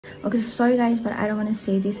Okay, so sorry guys, but I don't want to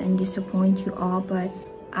say this and disappoint you all, but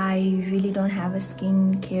I really don't have a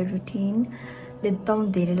skincare routine. And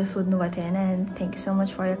thank you so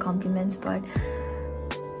much for your compliments, but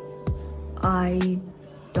I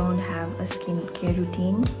don't have a skincare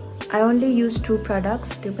routine. I only use 2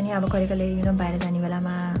 products. You know,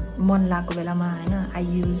 I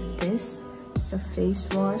use this. It's a face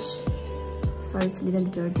wash. Sorry, it's a little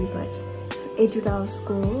dirty, but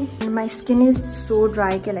Ayustejas.g. My skin is so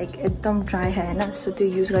dry, like ekdam dry hai na. So to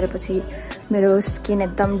use garepachi mero skin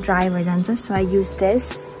ekdam dry bhai jन्छ. So I use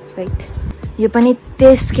this. Wait. यो पनि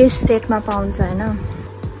त्यसकै सेटमा पाउँछ हैन.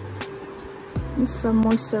 This is a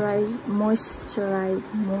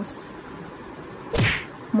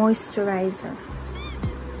moisturizer.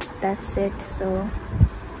 That's it. So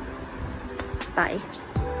bye.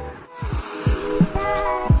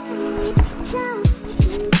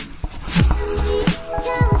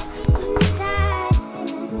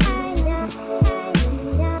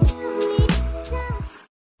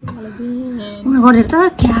 गरेर त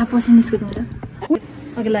क्या पसिन निस्किनु त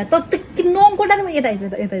अगला त त्यति नङ कोटाको यता आइज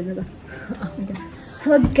त यता आइज त.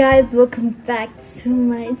 Hello guys, welcome back to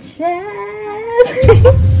my channel.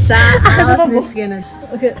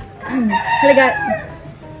 Okay. Hello guys.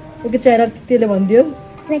 Okay, channel त्यसले भन्दियो.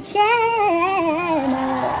 My channel.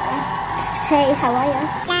 Hey, how are you?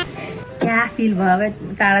 क्या feel भयो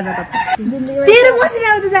टाढा जाता. तेरो बसिन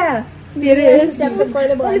आउँछ जा. तेरो स्टेप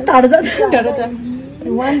कहिले भयो? टाढा जा.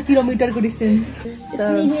 1 kilometer distance. It's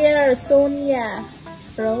me here, Sonia.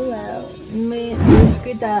 Me,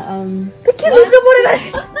 Riskrita.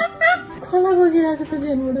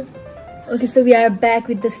 Okay, so we are back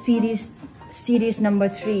with the series number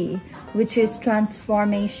 3, which is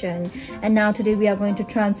transformation, and now today we are going to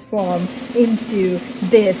transform into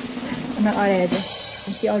this.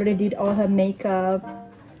 She already did all her makeup.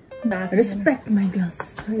 Respect my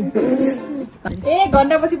glass.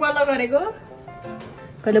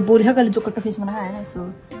 So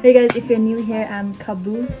hey guys, if you're new here, I'm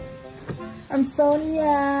Kabbuh. I'm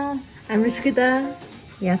Sonia. I'm Riskrita.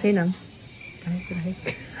 Yeah, say no.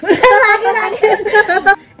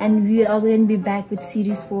 And we are going to be back with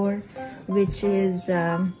series 4, which is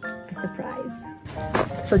a surprise.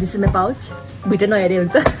 So this is my pouch. Bitter no idea.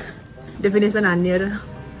 Definition annier.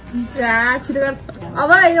 Ja, chidar.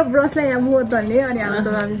 Aba yo brush la yamu hotanle ani aउँछ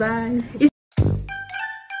हामी bye.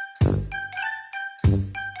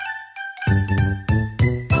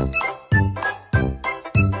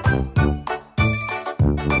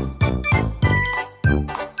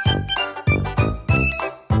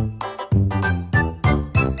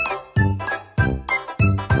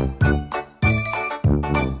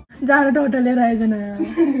 जाडो टोटले रहेछ न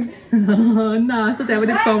त त्यहाँ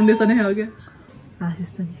पनि foundation है हो क्या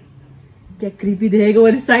आशिष त क्या क्रिपी देखेको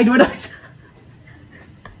भने साइडमा राख्छ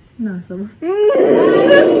न सब.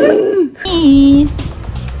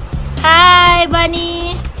 हाय बनी.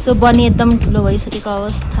 सो बनी एकदम ठुलो भइसकेको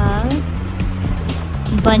अवस्था.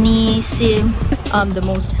 बनी से I'm the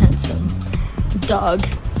most handsome dog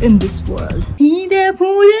in this world.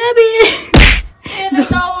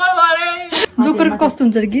 Joker कस्तो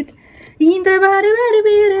हुन्छ गीत इन्द्र बारे बारे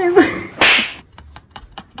बेरे ल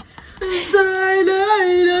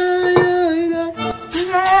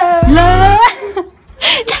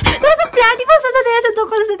त्यो प्लाटी बस्छ त त्यहाँ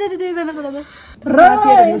जोकर छ त्यहाँ जना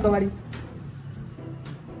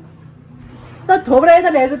त थोब्रा यता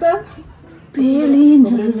ल्याएछ त पहली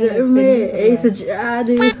नजर में ऐसा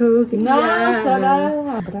जादू हो गया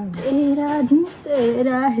तेरा दिन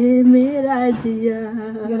तेरा है मेरा जिया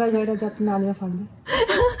गएर जात नानीमा फाल्नु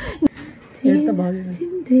तेरा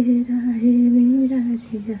दिन तेरा है मेरा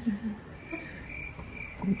जिया.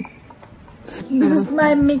 This is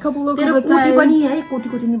my makeup look. तेरो कोटी पनि है कोटी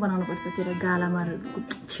नि बनाउनु पर्छ. तेरो गालामा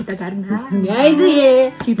छिटा गार्न गाइस ये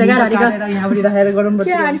छिटा गारेर यहाँबाट राखेर गरौँ पर्छ.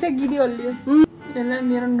 के हानिस गिडी हल्लियो. यसलाई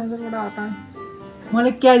मेरो नजरबाट हटा.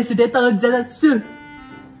 मलाई क्या रिस उठ्यो त ज्यादा सु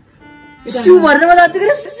भनेर म जान्छु के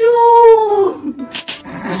सु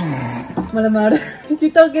मलाई मार कि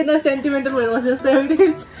त के न सेन्टिमेन्टल भएर बसे जस्तै हो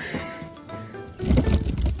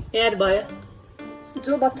यार भयो.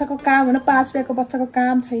 जो बच्चाको काम होइन 5 रुपैयाँको बच्चाको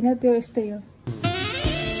काम छैन त्यो यस्तै हो.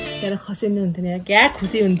 यार खसी नि हुन्थ्यो नि क्या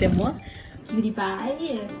खुसी हुन्थ्यो म मेरी भाइ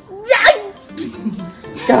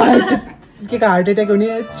के हार्ट अट्याक हुने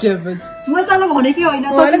चेपज म तल भनेकै होइन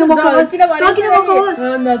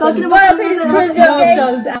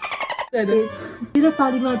तेरो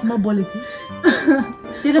पारीमा म बोलेको थिएँ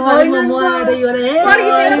तेरो पारीमा म आएर यो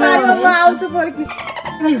आउँछु फर्की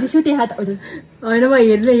रिसुटे हात होइन म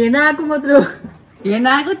हेर्न आएको मात्र हेर्न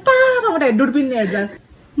आएको टाढाबाट दुर्बिन हेर्छ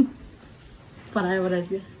परायो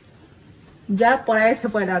जा पढाए थियो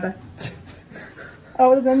पहिला त अब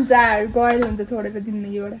त झन् जा गएर हुन्छ छोडेको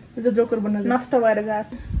जिन्दगीबाट त्यो जोकर बन्न नष्ट भएर जाछ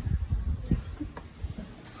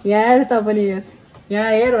यार त पनि यार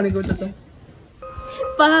यहाँ हेर भनेको त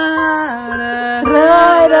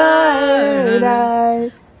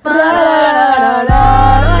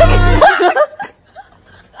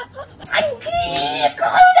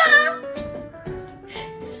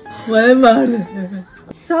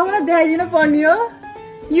सबैलाई देखाइदिनु पर्ने हो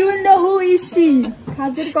You will know who is she.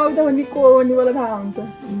 खास गरी कविता भन्ने को हो भन्ने मलाई थाहा हुन्छ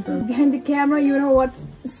Behind the camera you know what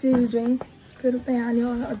she is doing फेरि त यहाँ हाल्यो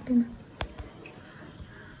अट्टैन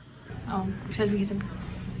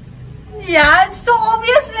Yeah, it's so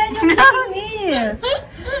obvious man, you tell me.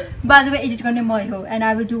 By the way, edit गर्ने मै हो and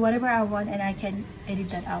I will do whatever I want and I can edit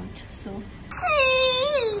that out. So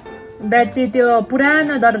battery त्यो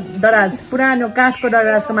पुरानो दराज पुरानो काठको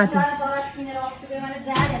दराजको माथि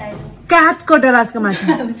काठको दराजको माथि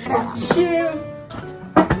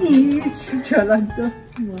चलाको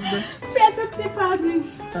पेचते पादिस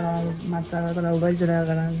मात्र गइजरा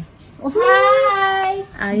गरा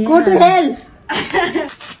Hi. Go to hell.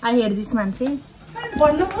 I hate this man. Say.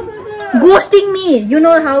 Ghosting me. You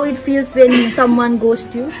know how it feels when someone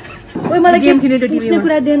ghosts you. Wait, मला game खेल्ने तो TV में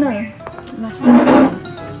कुरा देना.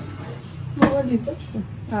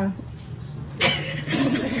 हाँ.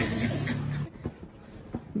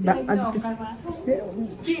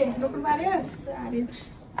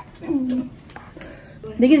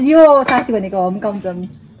 देखिए यो साथी भनेको हम काउँछन्.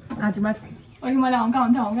 आज मात्र. ओके मलाई हंका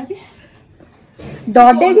हुन्छ हंका थिस.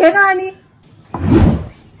 डॉटे थिएगा अनि.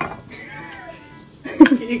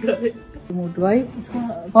 मोटु है.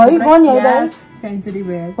 है कौन है इधर? Century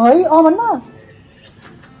where. है भन्न.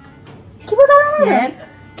 के पता यार.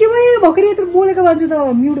 के भयो भोकरी यत्रो बोलेको मान्छे त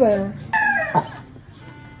म्युट भयो.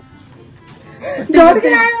 डट के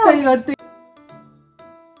आयो.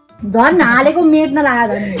 झन् हालेको मेट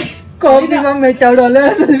नलाग्यो नि. कफीमा मेटाउडले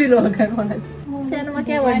असली लगाएर मलाई. सानोमा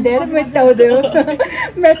के भन्दै मेटाउँदै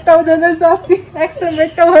मेटाउँदैन सबै extra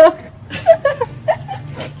मेटाउ.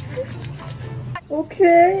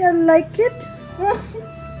 Okay, I like it.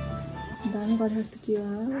 दामी गरेर त के हो?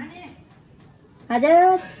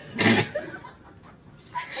 हजुर.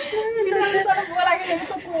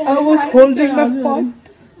 I was holding my phone.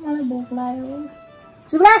 मलाई भोक लाग्यो.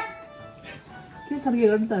 चुप ला. के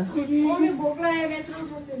थर्केर नि त? मलाई भोक लाग्यो नेचुरल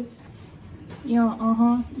प्रोसेस. यो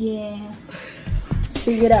yeah.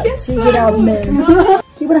 Shake it up, man.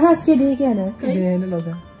 के पता हंस के देखे है ना? देन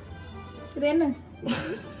लगा. देन.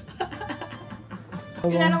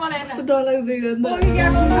 किन मलाई यस्तो डर लाग्दै गर्दा. बोली क्या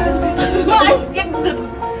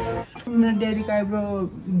मेरो डेरी काइब्रो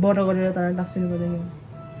बडो गरेर त लाग्छिनु पर्दैन.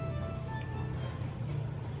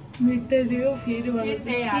 मिठै दियो फेरि भने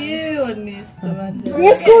के भन्ने यस्तो मान्छे.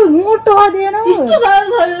 यसको मोटो दिएन. यस्तो सानो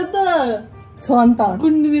थर्यो त. छन् त.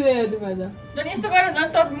 कुण्डी दियो तिमीले. जन यस्तो गरेर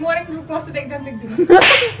झन् त मरेको रुख कस्तो देख्दैन.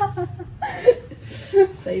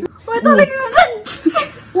 सही. ओए तले के भन्छ?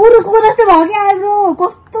 रुखको जस्तो भयो के आइब्रो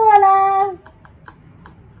कस्तो होला.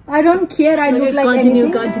 I don't care. I look like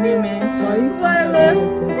anything. Continue, man.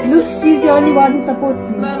 Look, she's the only one who supports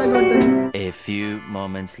me. A few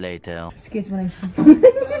moments later. Sketch बनाइछु.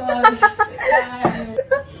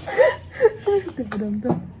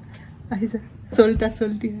 Aisa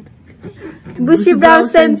Soaltee. Bushy brow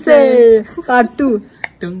sensei. Part 2.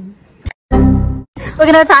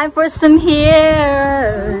 Okay, now time for some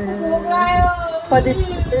hair. For this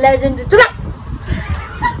legendary.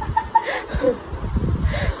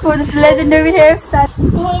 For this legendary hairstyle.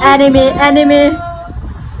 Anime.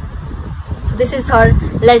 So this is her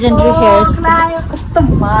legendary hairstyle. Kasto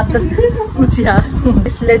mother. Puchya.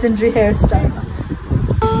 This legendary hairstyle.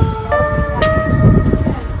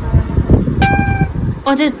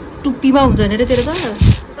 अझै टुप्पीमा हुन्छ नि रे तेरो त.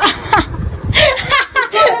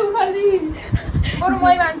 अरु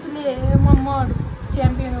मै मान्छेले म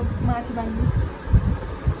च्याम्पियन माथि बान्दी.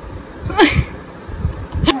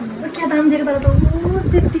 के दाम दिएको तर त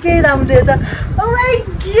त्यतिकै दाम दिएछ. Oh my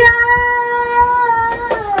god.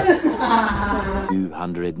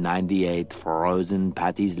 298 frozen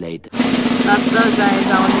patties later. Tata guys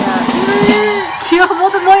Sonia. के हो म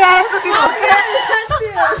त मै आएको के हो?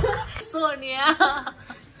 Sonia.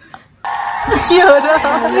 के हो र?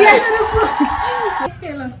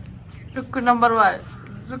 रुक्कु नम्बर 1.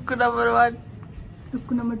 रुक्कु नम्बर 1.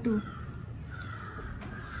 रुक्कु नम्बर 2.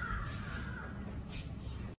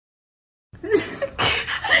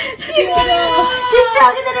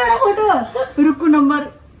 रुक्कु नम्बर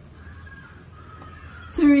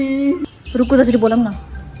 3. रुक्कु जसरी बोलौँ न.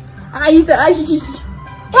 आई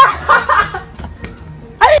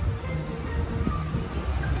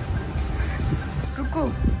रुक्कु.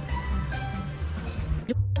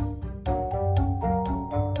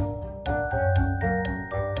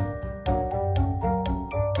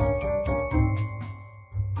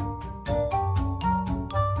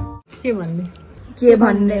 के भन्ने के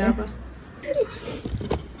भन्ने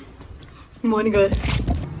मन गयो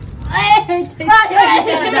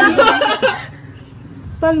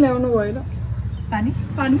पानी ल्याउनु भएन पानी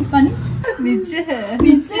पानी पानी नीचे है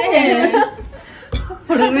नीचे है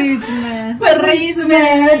फ्रिज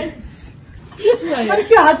में अरे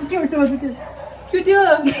के हात के हुन्छ के त्यो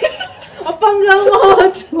अपंगल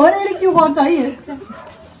मत भनेले के गर्छ है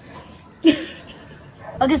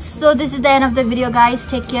Okay, so this is the end of the video, guys.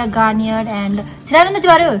 Take care, Garnier, and छिराबेन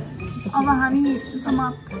तिमीहरु अब हामी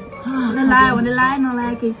समाप्त लायो भने लायो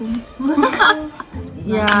नलायो केही छैन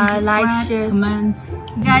Yeah, like, share, comment.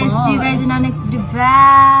 guys. See you guys in our next video.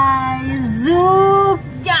 Bye. Zoop.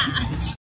 Yeah.